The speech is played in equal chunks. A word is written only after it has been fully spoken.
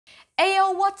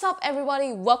Ayo, what's up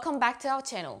everybody? Welcome back to our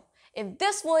channel. In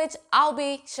this voyage, I'll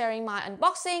be sharing my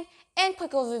unboxing and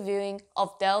quick overviewing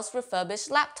of Dell's refurbished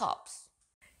laptops.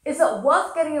 Is it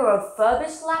worth getting a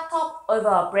refurbished laptop over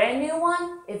a brand new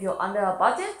one if you're under a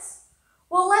budget?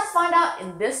 Well, let's find out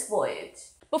in this voyage.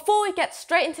 Before we get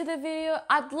straight into the video,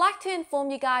 I'd like to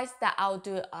inform you guys that I'll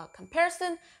do a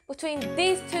comparison between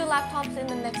these two laptops in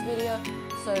the next video,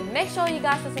 so make sure you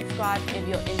guys are subscribed if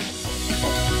you're interested.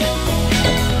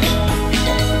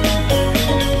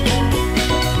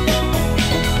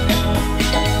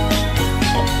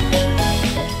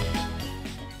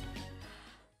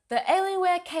 The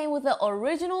Alienware came with the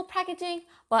original packaging,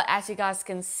 but as you guys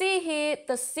can see here,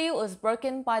 the seal was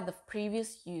broken by the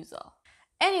previous user.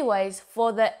 Anyways,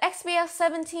 for the XPS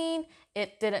 17,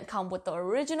 it didn't come with the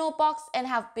original box and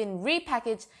have been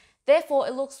repackaged, therefore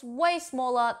it looks way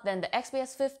smaller than the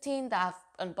XPS 15 that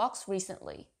I've unboxed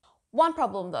recently. One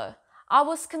problem though, I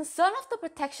was concerned of the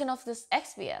protection of this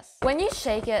XPS. When you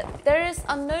shake it, there is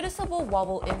a noticeable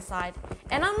wobble inside,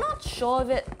 and I'm not sure if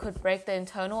it could break the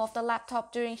internal of the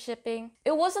laptop during shipping.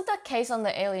 It wasn't the case on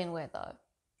the Alienware though.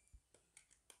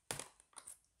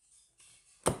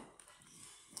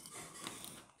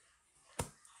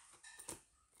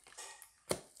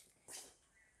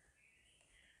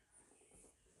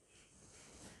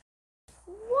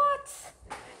 What?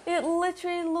 It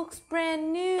literally looks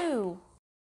brand new.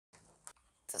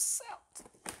 This out.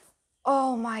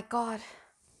 Oh my god.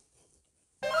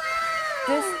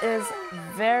 This is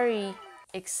very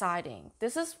exciting.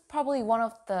 This is probably one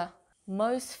of the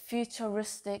most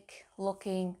futuristic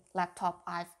looking laptop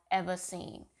I've ever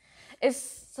seen. It's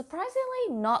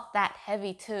surprisingly not that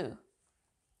heavy too.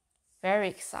 Very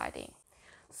exciting.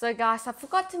 So guys, I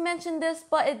forgot to mention this,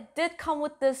 but it did come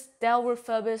with this Dell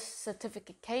Refurbished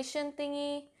certification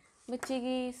thingy,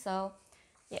 majiggy, so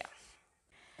yeah.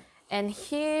 And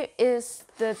here is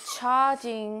the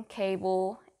charging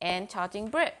cable and charging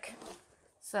brick.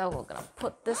 So we're gonna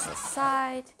put this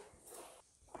aside.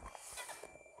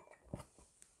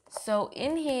 So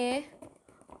in here,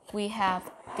 we have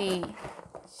the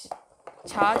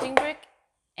charging brick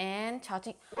and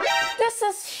charging. This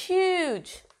is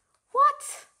huge!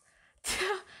 What?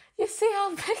 You see how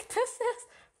big this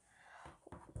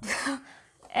is?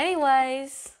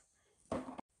 Anyways.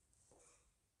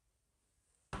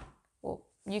 Well,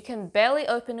 you can barely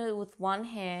open it with one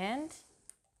hand.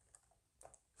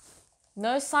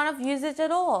 No sign of usage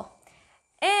at all.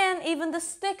 And even the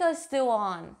sticker is still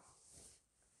on.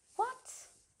 What?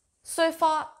 So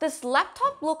far, this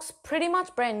laptop looks pretty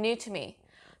much brand new to me,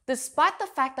 despite the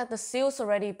fact that the seal is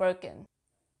already broken.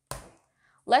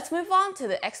 Let's move on to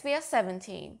the XPS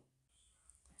 17.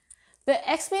 The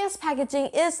XPS packaging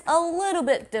is a little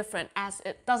bit different as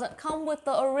it doesn't come with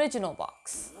the original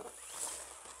box.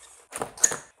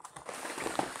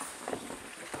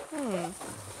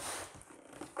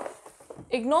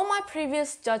 Ignore my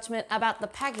previous judgment about the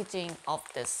packaging of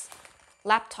this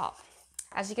laptop.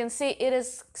 As you can see, it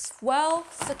is well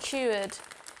secured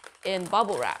in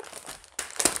bubble wrap.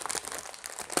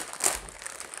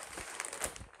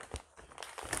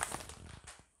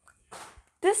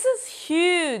 This is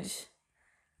huge.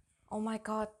 Oh my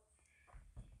god.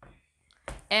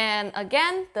 And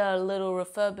again, the little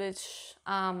refurbished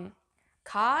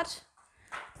card.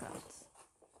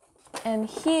 And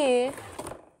here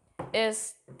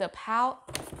is the power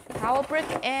brick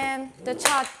and the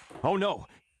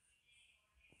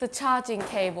the charging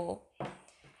cable.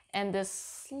 And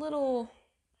this little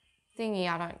thingy,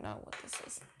 I don't know what this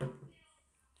is.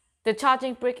 The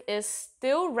charging brick is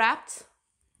still wrapped,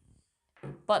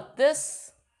 but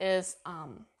this is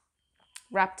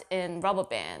wrapped in rubber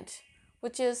band,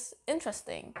 which is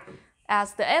interesting.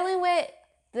 As the Alienware,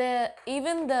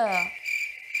 even the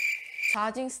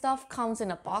charging stuff comes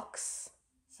in a box.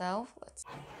 So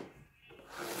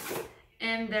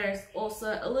and there's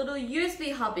also a little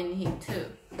USB hub in here too.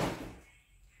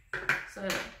 So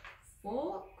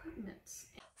for equipment.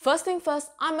 First thing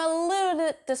first, I'm a little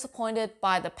bit disappointed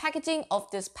by the packaging of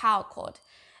this power cord.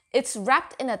 It's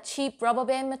wrapped in a cheap rubber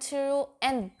band material,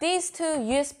 and these two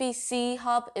USB-C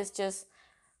hub is just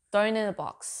thrown in a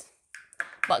box.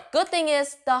 But good thing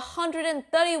is, the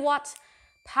 130 watt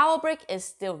power brick is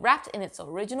still wrapped in its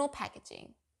original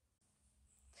packaging.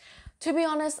 To be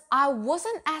honest, I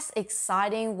wasn't as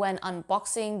exciting when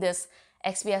unboxing this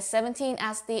XPS 17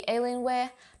 as the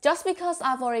Alienware, just because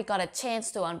I've already got a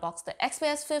chance to unbox the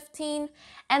XPS 15,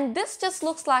 and this just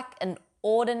looks like an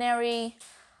ordinary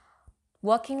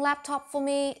working laptop for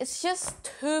me. It's just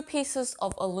two pieces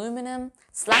of aluminum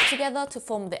slapped together to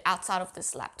form the outside of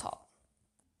this laptop.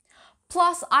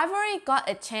 Plus, I've already got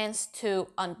a chance to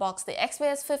unbox the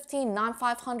XPS 15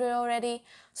 9500 already,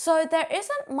 so there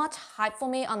isn't much hype for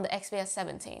me on the XPS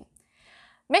 17.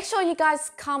 Make sure you guys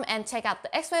come and check out the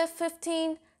XPS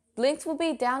 15, links will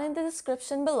be down in the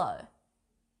description below.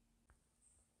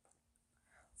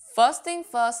 First thing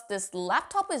first, this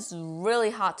laptop is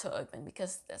really hard to open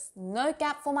because there's no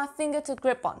gap for my finger to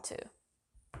grip onto.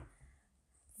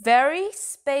 Very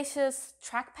spacious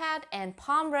trackpad and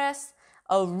palm rest,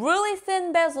 a really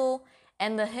thin bezel,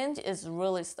 and the hinge is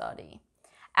really sturdy.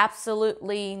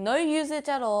 Absolutely no usage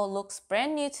at all, looks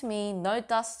brand new to me, no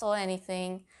dust or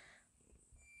anything.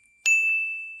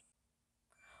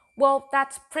 Well,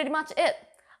 that's pretty much it.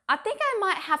 I think I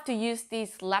might have to use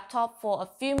this laptop for a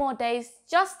few more days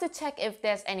just to check if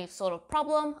there's any sort of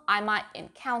problem I might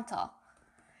encounter.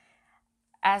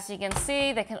 As you can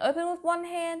see, they can open with one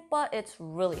hand, but it's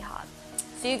really hard.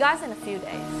 See you guys in a few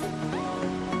days.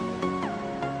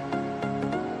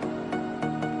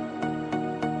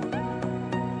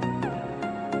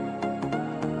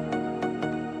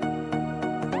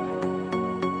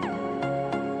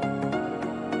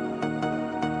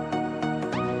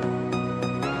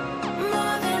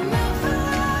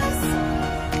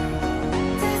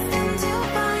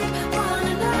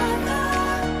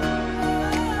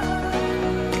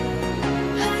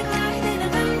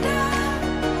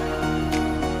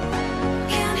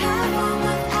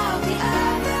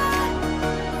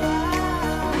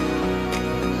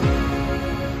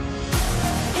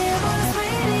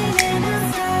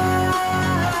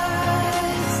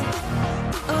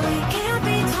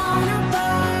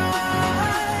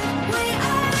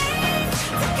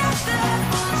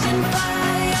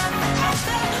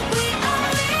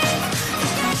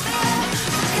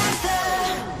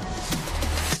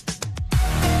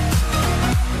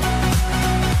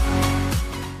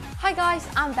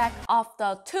 I'm back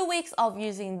after 2 weeks of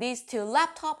using these two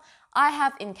laptops. I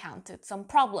have encountered some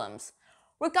problems.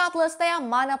 Regardless, they are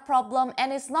minor problems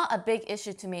and it's not a big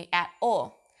issue to me at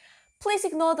all. Please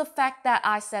ignore the fact that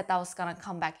I said that I was gonna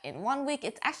come back in 1 week.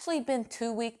 It's actually been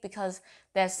 2 weeks because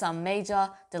there's some major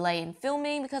delay in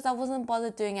filming because I wasn't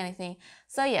bothered doing anything.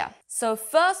 So yeah. So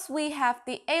first we have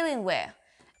the Alienware.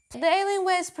 The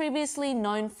Alienware is previously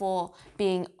known for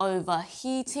being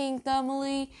overheating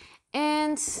thermally,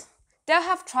 and Dell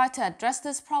have tried to address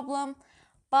this problem,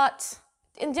 but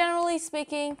generally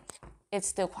speaking, it's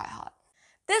still quite hard.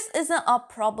 This isn't a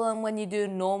problem when you do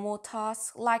normal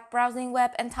tasks like browsing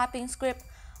web and typing script,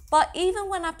 but even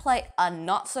when I play a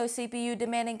not so CPU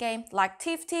demanding game like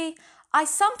TFT, I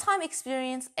sometimes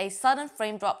experience a sudden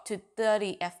frame drop to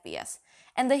 30 FPS,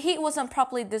 and the heat wasn't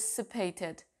properly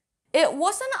dissipated. It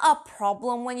wasn't a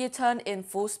problem when you turn in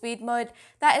full speed mode.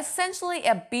 That is essentially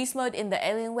a beast mode in the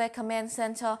Alienware command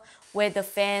center where the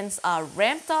fans are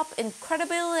ramped up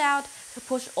incredibly loud to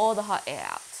push all the hot air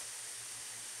out.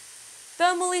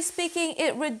 Thermally speaking,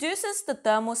 it reduces the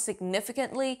thermal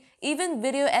significantly. Even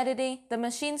video editing, the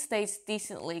machine stays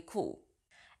decently cool.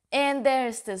 And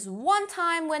there's this one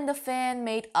time when the fan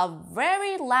made a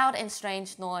very loud and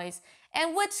strange noise,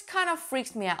 and which kind of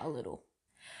freaks me out a little.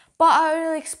 But I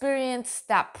only experienced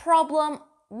that problem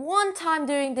one time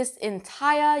during this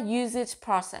entire usage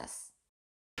process.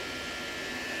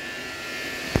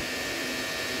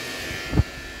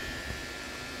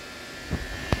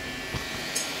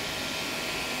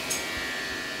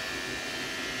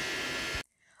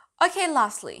 Okay,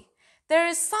 lastly, there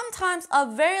is sometimes a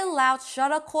very loud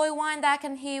shutter coil whine that I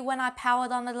can hear when I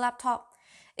powered on the laptop.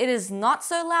 It is not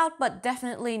so loud, but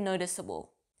definitely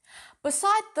noticeable.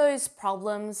 Besides those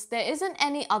problems, there isn't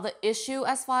any other issue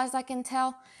as far as I can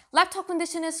tell. Laptop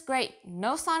condition is great,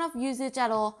 no sign of usage at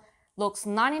all, looks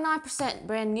 99%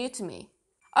 brand new to me.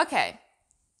 Okay,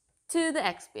 to the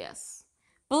XPS.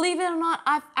 Believe it or not,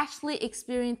 I've actually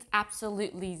experienced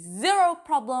absolutely zero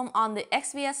problem on the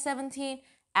XPS 17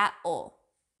 at all.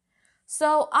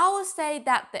 So I will say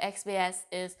that the XPS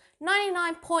is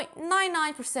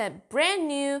 99.99% brand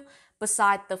new,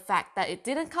 beside the fact that it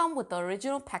didn't come with the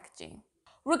original packaging.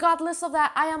 Regardless of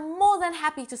that, I am more than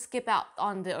happy to skip out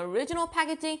on the original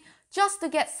packaging just to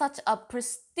get such a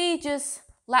prestigious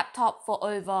laptop for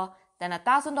over than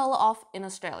 $1,000 off in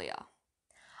Australia.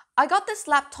 I got this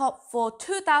laptop for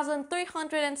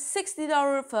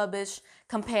 $2,360 refurbished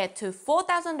compared to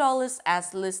 $4,000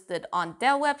 as listed on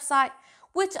Dell website,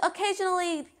 which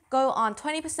occasionally go on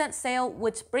 20% sale,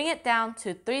 which bring it down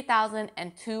to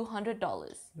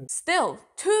 $3,200. Still,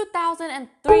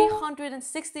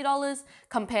 $2,360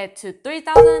 compared to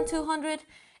 $3,200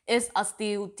 is a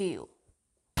steal deal.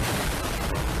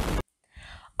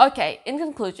 Okay, in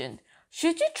conclusion,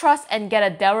 should you trust and get a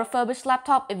Dell refurbished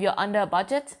laptop if you're under a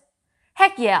budget?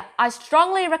 Heck yeah, I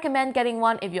strongly recommend getting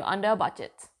one if you're under a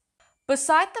budget.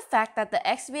 Besides the fact that the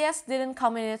XPS didn't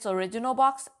come in its original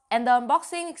box and the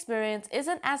unboxing experience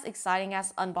isn't as exciting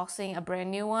as unboxing a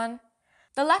brand new one,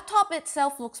 the laptop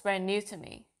itself looks brand new to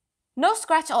me. No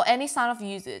scratch or any sign of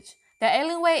usage. The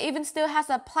Alienware even still has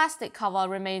a plastic cover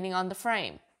remaining on the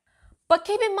frame. But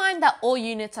keep in mind that all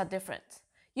units are different.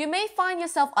 You may find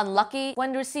yourself unlucky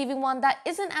when receiving one that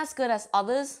isn't as good as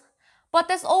others, but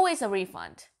there's always a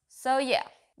refund. So yeah.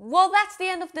 Well, that's the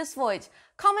end of this voyage.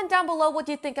 Comment down below what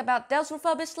you think about Dell's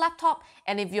refurbished laptop,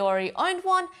 and if you already owned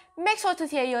one, make sure to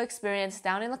share your experience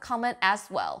down in the comment as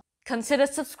well. Consider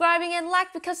subscribing and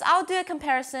like because I'll do a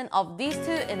comparison of these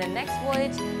two in the next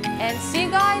voyage, and see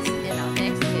you guys in our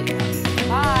next video.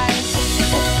 Bye!